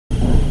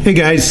Hey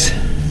guys,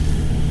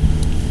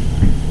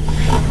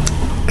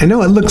 I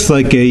know it looks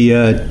like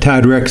a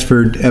Todd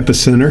Rexford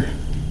Epicenter.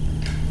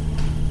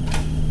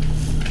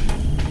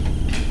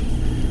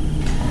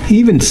 He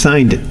even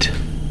signed it.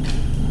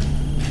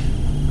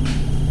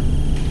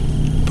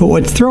 But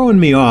what's throwing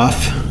me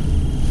off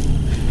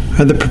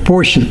are the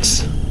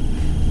proportions.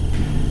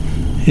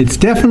 It's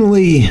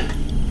definitely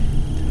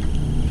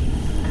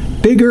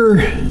bigger,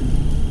 a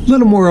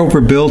little more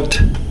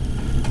overbuilt,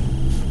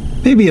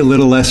 maybe a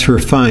little less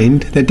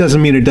refined. That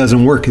doesn't mean it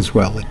doesn't work as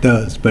well. It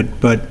does, but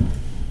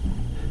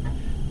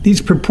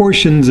these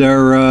proportions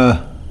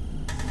are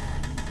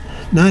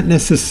not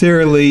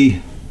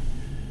necessarily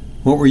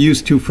what we're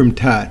used to from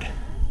Todd.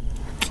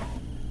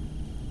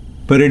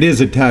 But it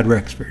is a Todd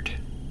Rexford.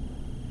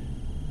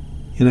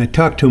 And I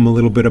talked to him a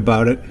little bit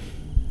about it.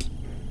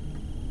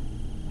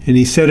 And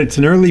he said it's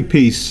an early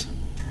piece.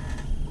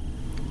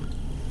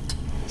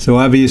 So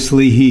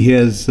obviously he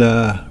has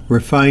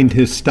refined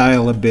his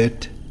style a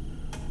bit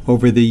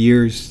over the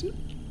years.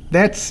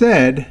 That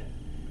said,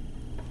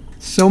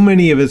 so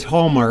many of his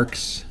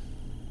hallmarks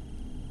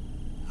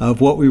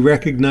of what we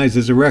recognize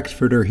as a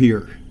Rexford are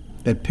here.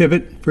 That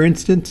pivot, for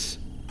instance,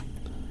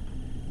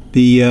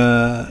 the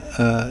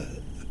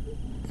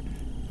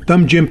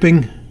thumb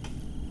jimping,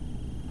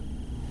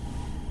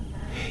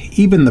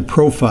 even the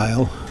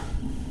profile.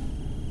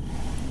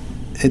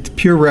 It's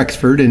pure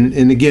Rexford,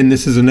 and again,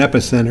 this is an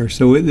Epicenter,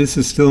 so this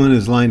is still in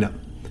his lineup.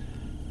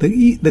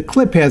 The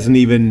clip hasn't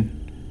even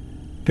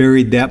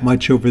varied that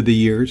much over the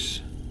years.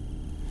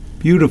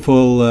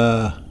 Beautiful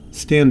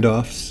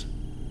standoffs,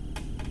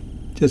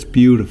 just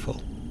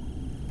beautiful.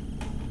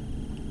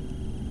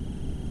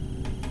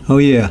 Oh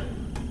yeah,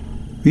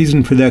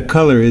 reason for that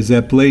color is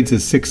that blade's a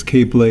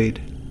 6K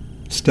blade,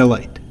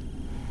 Stellite.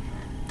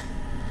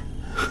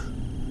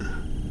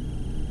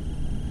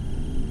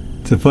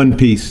 It's a fun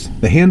piece.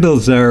 The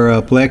handles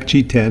are black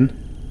G10.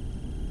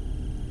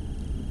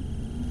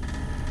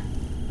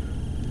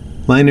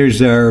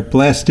 Liners are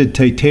blasted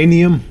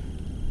titanium.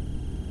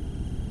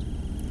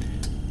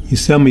 You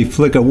saw me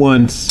flick it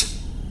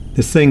once.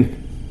 This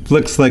thing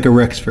flicks like a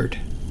Rexford.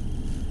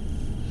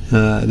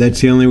 That's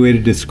the only way to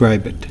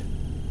describe it.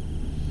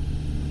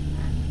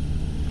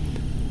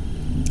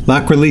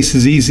 Lock release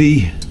is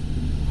easy.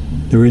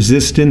 The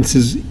resistance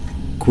is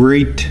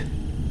great.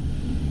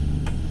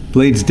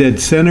 Blade's dead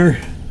center.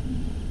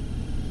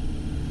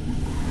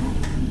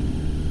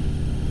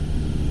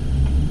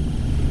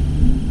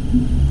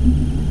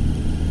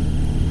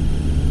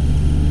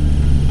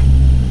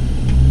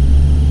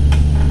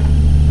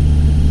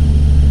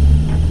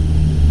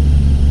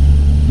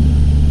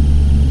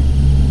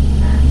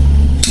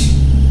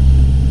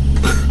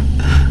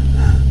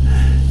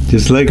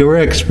 Just like a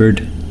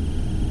Rexford.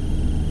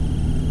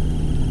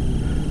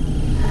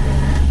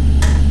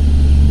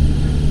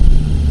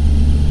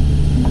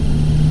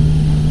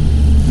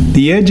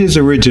 The edge is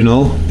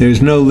original.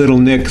 There's no little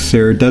nicks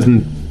there. It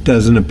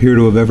doesn't appear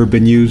to have ever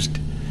been used.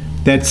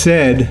 That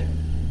said,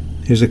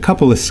 there's a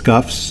couple of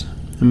scuffs.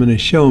 I'm going to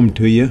show them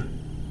to you.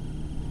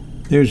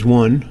 There's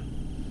one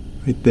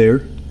right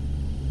there.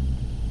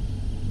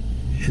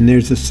 And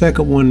there's a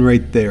second one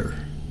right there.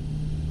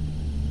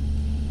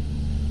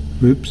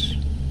 Oops.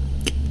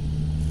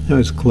 That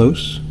was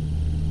close.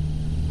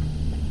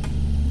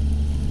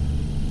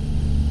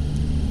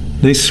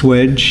 Nice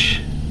swedge.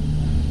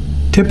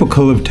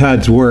 Typical of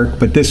Todd's work,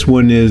 but this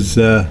one is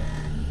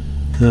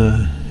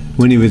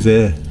when he was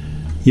a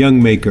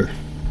young maker.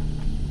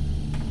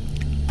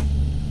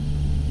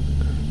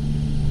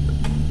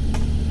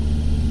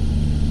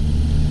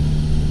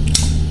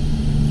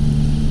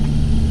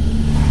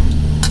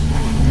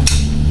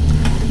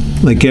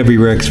 Like every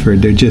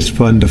Rexford, they're just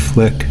fun to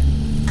flick.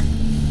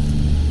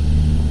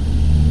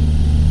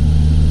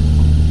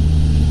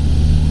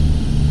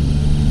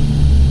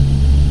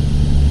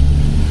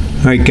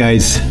 All right,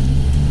 guys.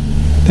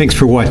 Thanks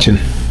for watching.